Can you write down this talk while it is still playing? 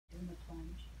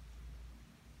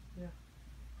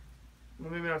Well,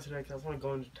 maybe not today because I want to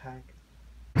go into tag.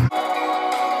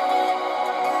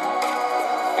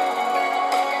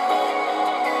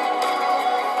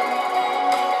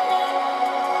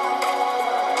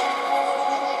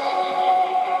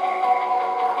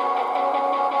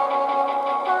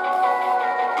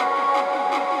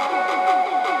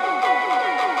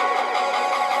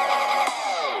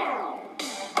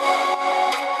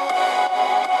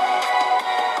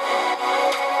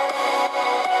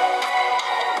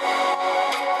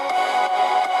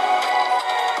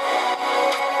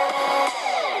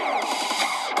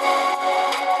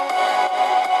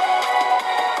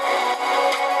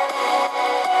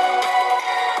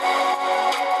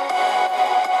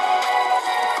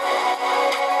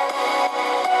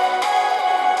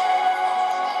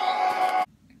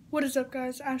 What is up,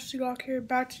 guys? Ashley Glock here,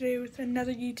 back today with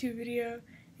another YouTube video.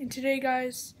 And today,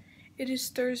 guys, it is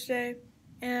Thursday,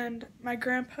 and my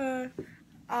grandpa,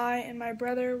 I, and my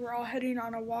brother, we're all heading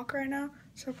on a walk right now,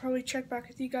 so I'll probably check back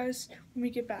with you guys when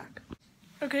we get back.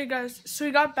 Okay, guys, so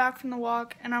we got back from the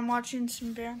walk, and I'm watching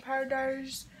some Vampire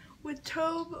Diaries with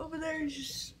Tobe over there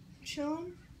just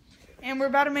chilling. And we're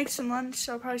about to make some lunch,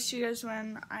 so I'll probably see you guys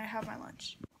when I have my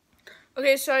lunch.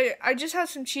 Okay, so I just had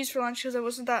some cheese for lunch because I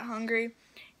wasn't that hungry.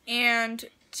 And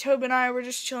Tobe and I were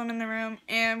just chilling in the room,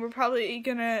 and we're probably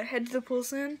gonna head to the pool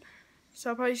soon. So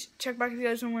I'll probably check back with you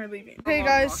guys when we're leaving. Okay,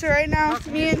 guys, so right now,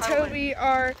 me and Toby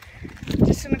are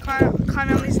just gonna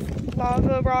climb on these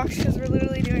lava rocks because we're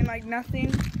literally doing like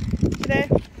nothing today.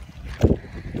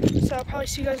 So I'll probably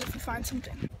see you guys if we find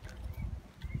something.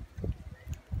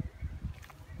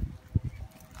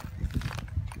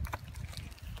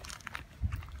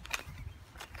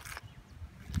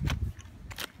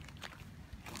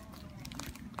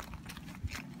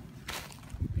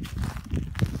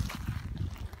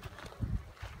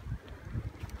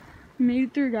 Made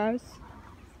it through, guys.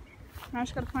 Now I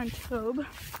just gotta find Tobe.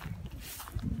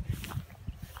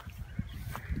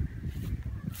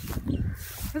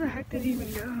 Where the heck did he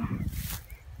even go?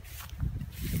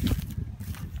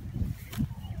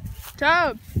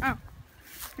 Tobe! Oh,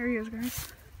 there he is,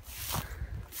 guys.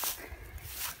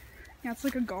 Yeah, it's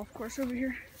like a golf course over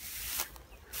here.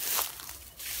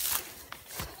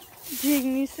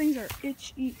 Dang, these things are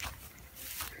itchy.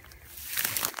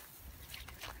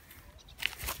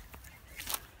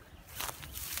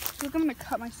 Look, I'm gonna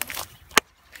cut myself.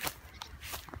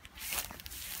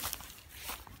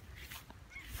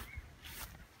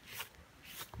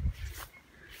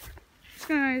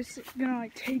 Just gonna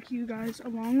like take you guys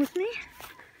along with me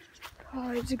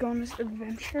to go on this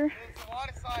adventure. It's the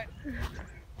water side.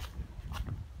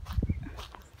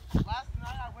 Last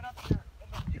night I went up there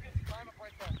and you can climb up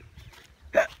right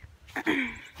there.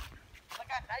 Like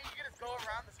at night you can just go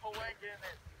around this whole way and get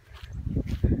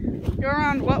in there. Go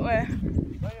around what way?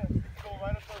 Go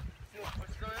right up there, see the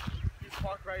push there, you just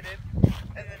walk right in,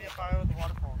 and then you find the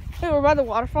waterfall. Wait, we're by the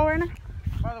waterfall right now?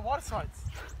 By the water sides.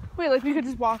 Wait, like we could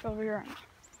just walk over here right now.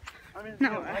 I mean,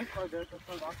 no yeah, way. That's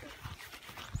not awesome.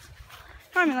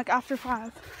 I mean, like after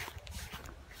 5.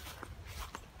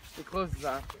 It closes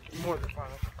after more than 5.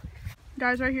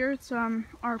 Guys, right here, it's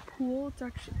our pool. It's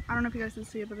actually, I don't know if you guys can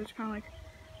see it, but there's kind of like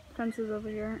fences over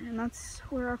here, and that's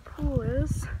where our pool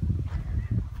is.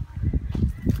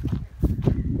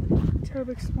 Tobe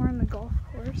exploring the golf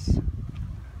course.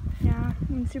 Yeah, you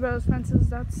can see by those fences,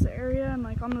 that's the area, and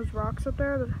like on those rocks up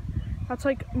there, that's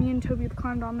like me and Toby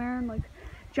climbed on there and like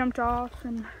jumped off,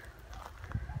 and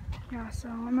yeah, so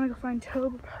I'm gonna go find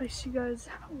Tobe. I'll probably see you guys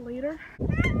later.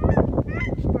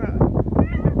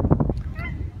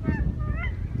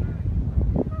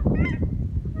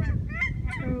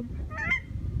 Tobe.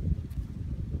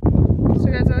 So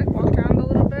guys, I like walked around a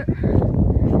little bit.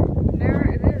 And there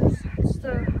it is. It's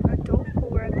the adult pool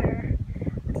right there.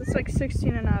 It's like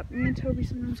 16 and up. Me and Toby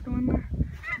sometimes go in there.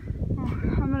 Oh,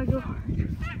 I'm gonna go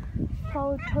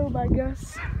follow Tobe, I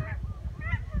guess.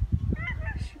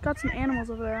 She got some animals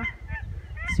over there.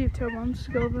 See if Tobe wants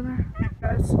to go over there.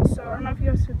 Guys, so I don't know if you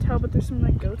guys could tell, but there's some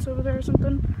like goats over there or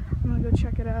something. I'm gonna go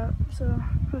check it out. So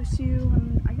I'll probably see you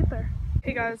when I get there.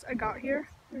 Hey guys, I got here.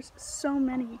 There's so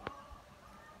many.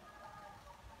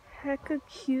 Hecka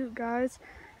cute, guys.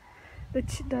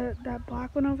 That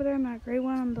black one over there and that gray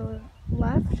one on the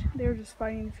left, they were just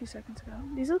fighting a few seconds ago.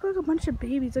 These look like a bunch of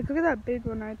babies. Like, look at that big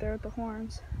one right there with the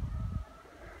horns.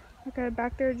 Okay,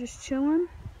 back there just chilling.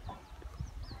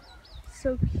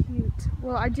 So cute.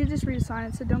 Well, I did just read a sign.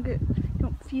 It said don't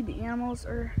feed the animals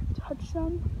or touch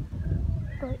them.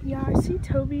 But yeah, I see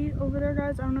Toby over there,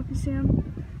 guys. I don't know if you see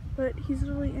him, but he's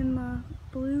literally in the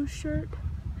blue shirt.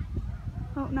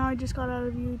 Oh, now I just got out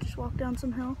of view. Just walked down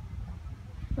some hill.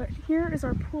 But here is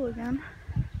our pool again.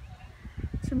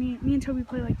 It's So me and Toby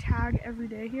play like tag every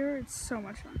day here. It's so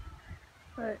much fun.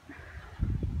 But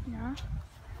yeah.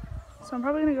 So I'm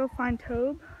probably gonna go find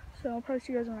Tobe. So I'll probably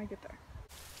see you guys when I get there.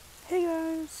 Hey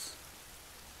guys.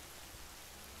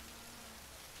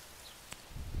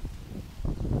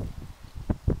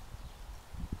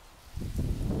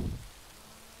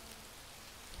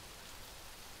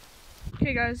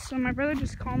 Okay guys, so my brother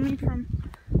just called me from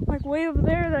like way over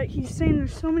there that he's saying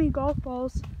there's so many golf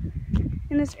balls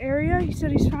in this area. He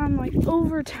said he's found like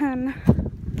over 10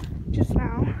 just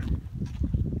now.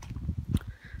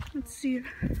 Let's see.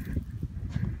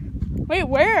 Wait,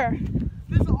 where?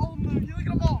 This is all new. You look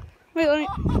at them all. Wait,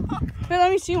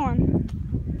 let me see one.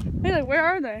 Wait, like where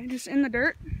are they? Just in the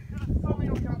dirt? There's so many.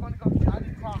 Okay, I'm gonna go. I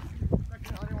didn't cross. I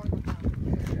didn't want to go down.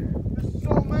 There's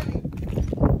so many.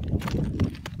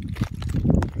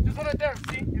 There's one right there.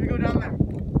 See? You go down there.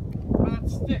 By that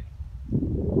stick.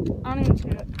 I don't even see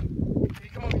it. Can you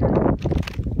come over here?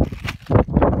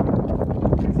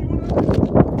 You see one of them?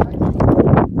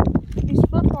 He's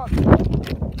flip-flops.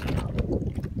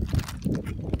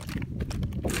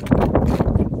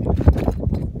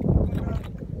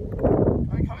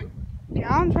 Are you coming? Yeah,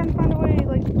 I'm trying to find a way,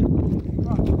 like,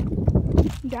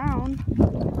 down.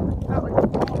 Not like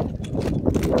falling.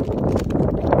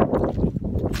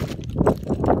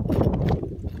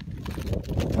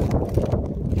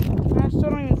 I still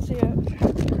don't even see it.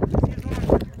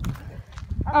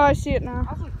 Oh, I see it now.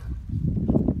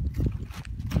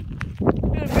 Dude,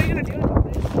 what are you gonna do about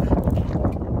this?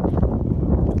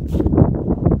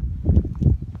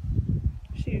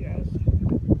 See you guys.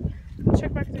 I'll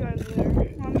check back with you guys later.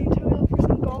 Want me to look for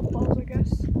some golf balls, I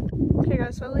guess. Okay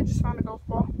guys, so I literally just found a golf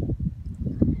ball.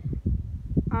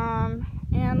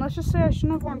 And let's just say I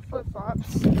shouldn't have worn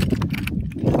flip-flops. I'm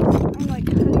like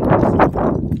cutting this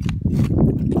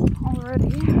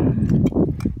already.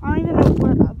 I don't even know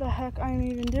what the heck I'm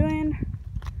even doing.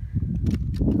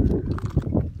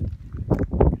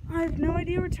 I have no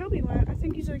idea where Toby went. I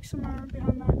think he's like somewhere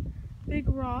behind that big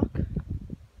rock.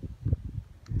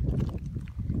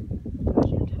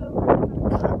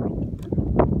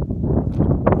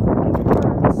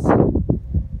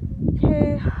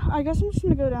 Okay, I guess I'm just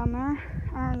gonna go down there.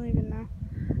 I don't really even know.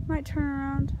 Might turn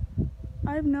around.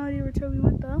 I have no idea where Toby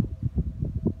went though.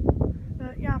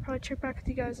 But yeah, I'll probably check back with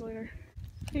you guys later.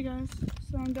 Hey guys,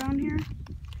 so I'm down here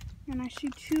and I see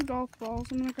 2 golf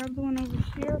balls. I'm gonna grab the one over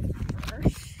here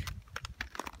first.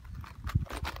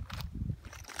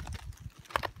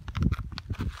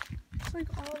 It's like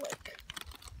all like,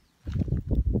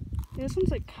 this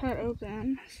one's like cut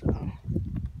open, so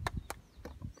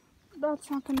that's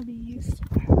not gonna be used.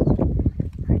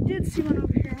 I did see one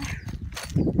over here.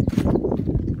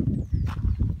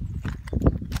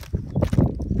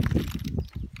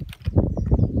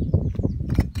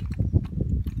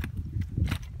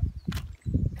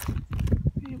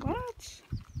 Wait, what?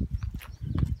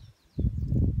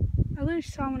 I literally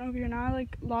saw one over here. Now I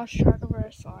like lost track of where I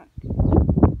saw it.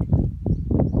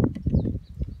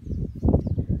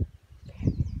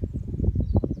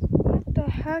 What the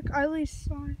heck? I literally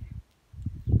saw it.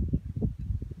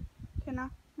 Okay, now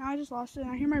I just lost it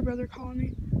and I hear my brother calling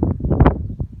me.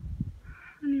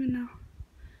 I don't even know.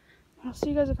 I'll see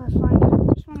you guys if I find it.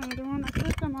 I just found another one. I feel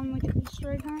like I'm on like an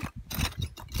Easter egg hunt.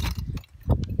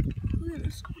 Look at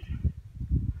this one.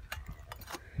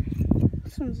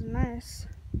 This one's nice.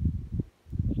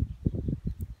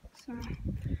 So,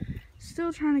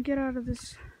 still trying to get out of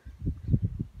this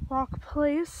rock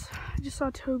place. I just saw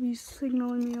Toby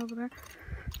signaling me over there.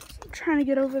 So I'm trying to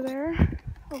get over there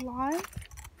alive.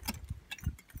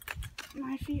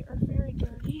 My feet are very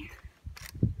dirty.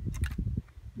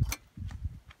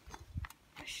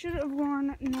 I should have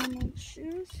worn normal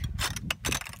shoes.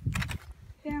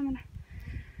 Okay, I'm gonna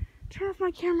turn off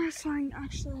my camera so I can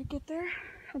actually get there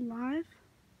alive.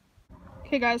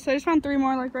 Okay guys, so I just found 3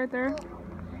 more like right there.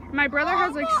 My brother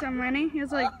has like so many. He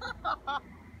has like,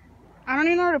 I don't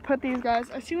even know where to put these guys.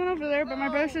 I see one over there, but my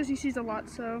brother says he sees a lot,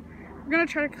 so I'm gonna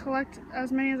try to collect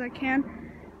as many as I can.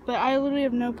 But I literally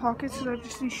have no pockets, so I have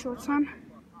just these shorts on.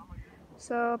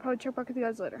 So I'll probably check back with you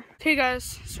guys later. Okay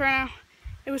guys, so right now,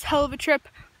 it was hell of a trip,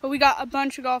 but we got a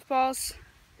bunch of golf balls.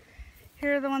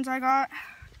 Here are the ones I got.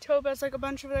 Tobe has like a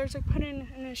bunch of theirs, like put in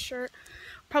his shirt.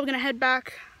 Probably gonna head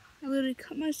back. I literally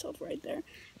cut myself right there.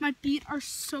 My feet are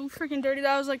so freaking dirty.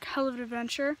 That was like hell of an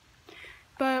adventure.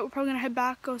 But we're probably gonna head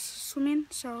back, go swimming.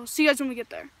 So see you guys when we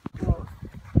get there. Well,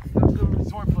 that's the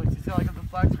resort place. You see like the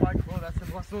flags flag flow. That's the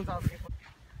Los Angeles.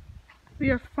 We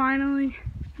are finally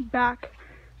back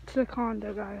to the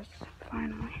condo, guys.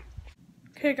 Finally.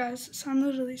 Okay guys, so I'm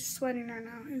literally sweating right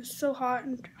now. It was so hot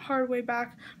and hard way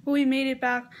back, but we made it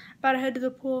back. About to head to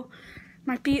the pool.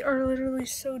 My feet are literally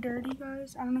so dirty,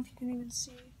 guys. I don't know if you can even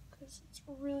see because it's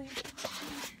really dirty.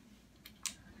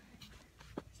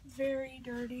 It's very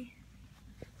dirty.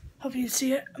 Hope you can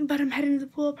see it. But I'm heading to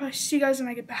the pool. I'll probably see you guys when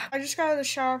I get back. I just got out of the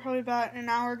shower probably about an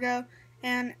hour ago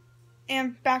and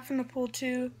am back from the pool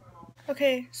too.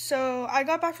 Okay, so I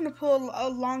got back from the pool a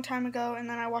long time ago and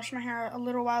then I washed my hair a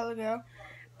little while ago.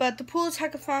 But the pool is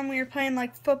hecka fun. We were playing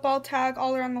like football tag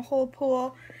all around the whole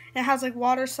pool. It has like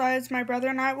water slides. My brother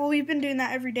and I, well, we've been doing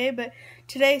that every day, but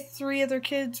today 3 other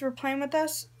kids were playing with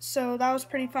us, so that was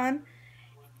pretty fun.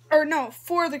 Or no,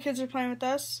 4 other kids were playing with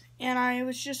us, and I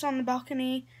was just on the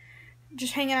balcony,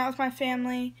 just hanging out with my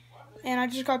family, and I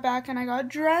just got back and I got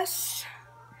dressed,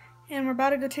 and we're about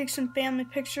to go take some family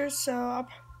pictures,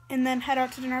 and then head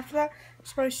out to dinner after that.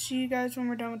 So probably see you guys when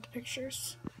we're done with the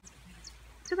pictures.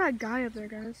 Look at that guy up there,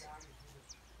 guys.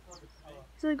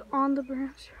 He's like on the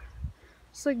branch.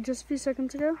 It's like just a few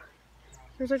seconds ago.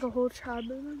 There's like a whole tribe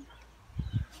of them.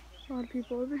 A lot of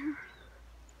people over here.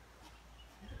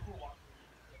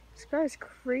 This guy's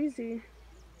crazy.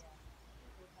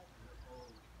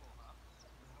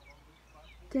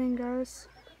 Dang, guys.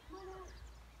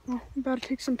 Well, I'm about to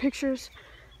take some pictures.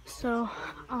 So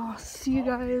I'll see you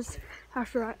guys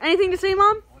after that. Anything to say,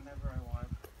 Mom? Whenever I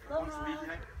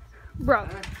want. Bro.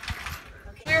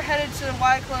 We're headed to the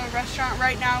Wyclo restaurant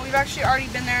right now. We've actually already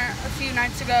been there a few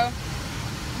nights ago,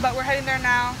 but we're heading there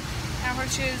now, and we'll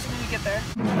choose when we get there.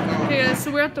 Okay guys,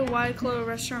 so we're at the Wyclo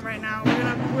restaurant right now.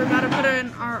 We're about to put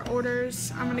in our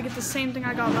orders. I'm gonna get the same thing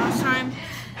I got last time,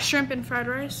 shrimp and fried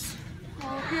rice.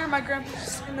 Well, here my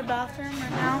grandpa's in the bathroom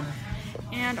right now,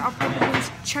 and I'll probably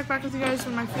check back with you guys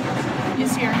when my food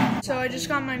is here. So I just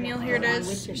got my meal. Here it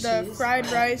is, the fried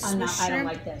rice with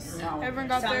shrimp. Everyone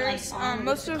got theirs.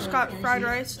 Most of us got fried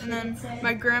rice, and then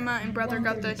my grandma and brother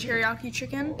got the teriyaki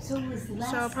chicken. So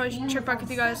I'll probably check back with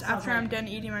you guys after I'm done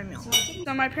eating my meal.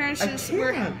 So my parents just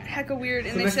were hecka weird,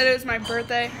 and they said it was my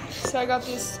birthday. So I got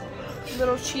this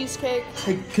little cheesecake.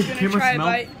 Hey, can camera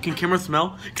smell? Can camera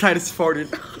smell? Cause I just farted.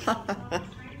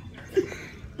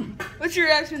 What's your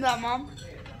reaction to that, Mom?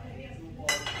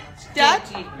 Dad?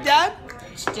 Dad?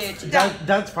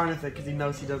 Dad's fine with it because he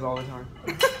knows he does all the time.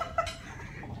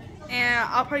 And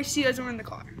I'll probably see you guys when we're in the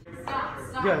car.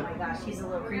 Good. Oh my gosh, he's a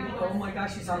little creepy. Oh my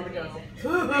gosh, he's on the go.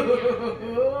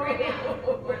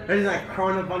 He's like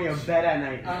crawling up on your bed at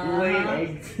night, laying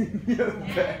eggs in your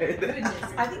bed. Goodness.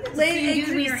 I think that's Laying the same eggs dude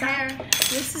in we your saw. hair.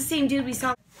 This is the same dude we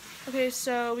saw. Okay,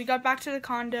 so we got back to the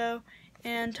condo,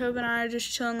 and Tobin and I are just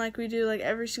chilling like we do like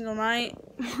every single night,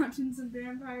 watching some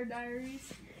Vampire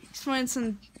Diaries. He's playing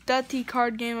some dirty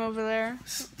card game over there.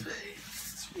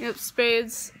 Yep,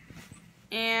 spades.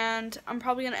 And I'm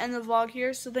probably going to end the vlog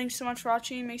here, so thanks so much for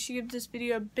watching. Make sure you give this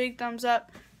video a big thumbs up.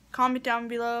 Comment down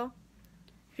below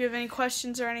if you have any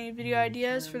questions or any video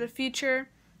ideas for the future.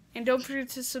 And don't forget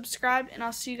to subscribe, and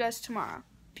I'll see you guys tomorrow.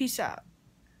 Peace out.